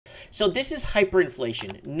So this is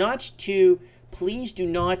hyperinflation. Please do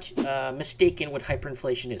not mistaken what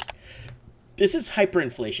hyperinflation is. This is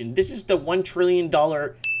hyperinflation. This is the $1 trillion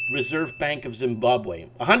Reserve Bank of Zimbabwe.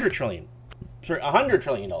 $100 trillion.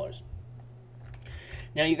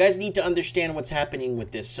 Now, you guys need to understand what's happening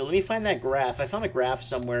with this. So let me find that graph. I found a graph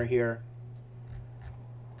somewhere here.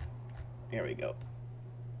 There we go.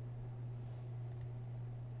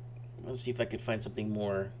 Let's see if I could find something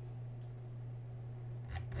more.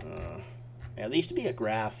 Yeah, there used to be a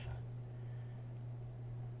graph.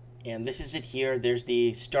 And this is it here. There's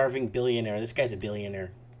the starving billionaire. This guy's a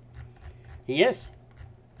billionaire. He is.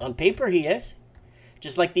 On paper, he is.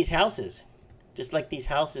 Just like these houses. Just like these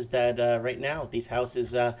houses that right now, these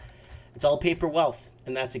houses, it's all paper wealth.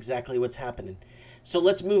 And that's exactly what's happening. So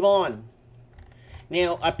let's move on.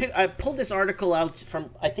 Now, I pulled this article out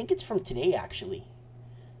from, I think it's from today, actually.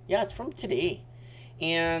 Yeah, it's from today.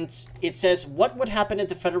 And it says, what would happen if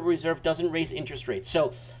the Federal Reserve doesn't raise interest rates?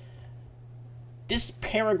 So this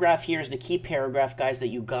paragraph here is the key paragraph, guys, that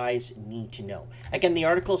you guys need to know. Again, the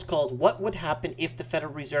article is called, What Would Happen If the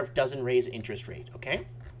Federal Reserve Doesn't Raise Interest Rate, okay?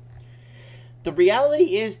 The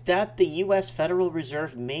reality is that the U.S. Federal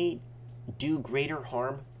Reserve may do greater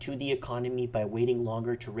harm to the economy by waiting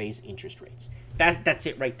longer to raise interest rates. That's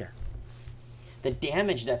it right there. The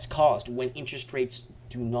damage that's caused when interest rates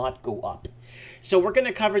do not go up. So we're going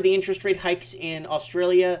to cover the interest rate hikes in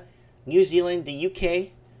Australia, New Zealand, the UK,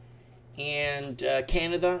 and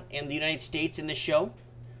Canada, and the United States in this show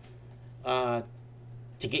to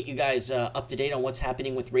get you guys up to date on what's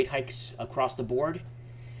happening with rate hikes across the board.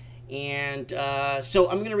 And so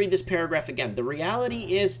I'm going to read this paragraph again. The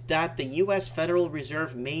reality is that the U.S. Federal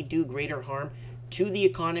Reserve may do greater harm to the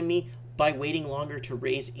economy by waiting longer to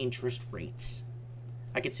raise interest rates.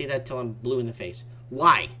 I could say that till I'm blue in the face.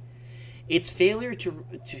 Why? Its failure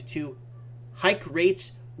to hike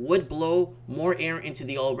rates would blow more air into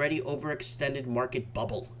the already overextended market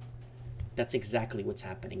bubble. That's exactly what's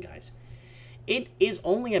happening, guys. It is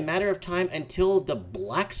only a matter of time until the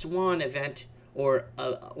black swan event or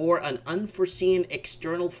an unforeseen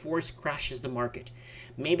external force crashes the market.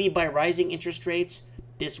 Maybe by rising interest rates,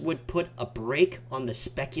 this would put a brake on the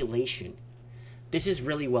speculation. This is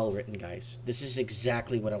really well written, guys. This is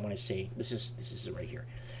exactly what I want to say. This is it right here.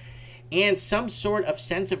 And some sort of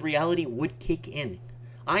sense of reality would kick in.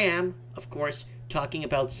 I am, of course, talking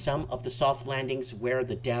about some of the soft landings where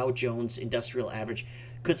the Dow Jones Industrial Average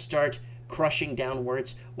could start crushing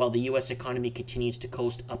downwards while the U.S. economy continues to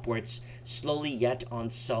coast upwards, slowly yet on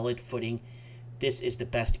solid footing. This is the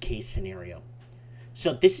best case scenario.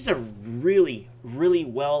 So this is a really, really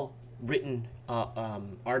well written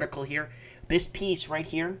article here. This piece right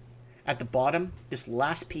here at the bottom, this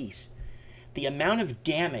last piece, the amount of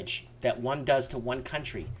damage that one does to one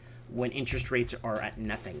country when interest rates are at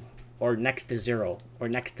nothing or next to zero or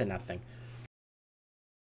next to nothing.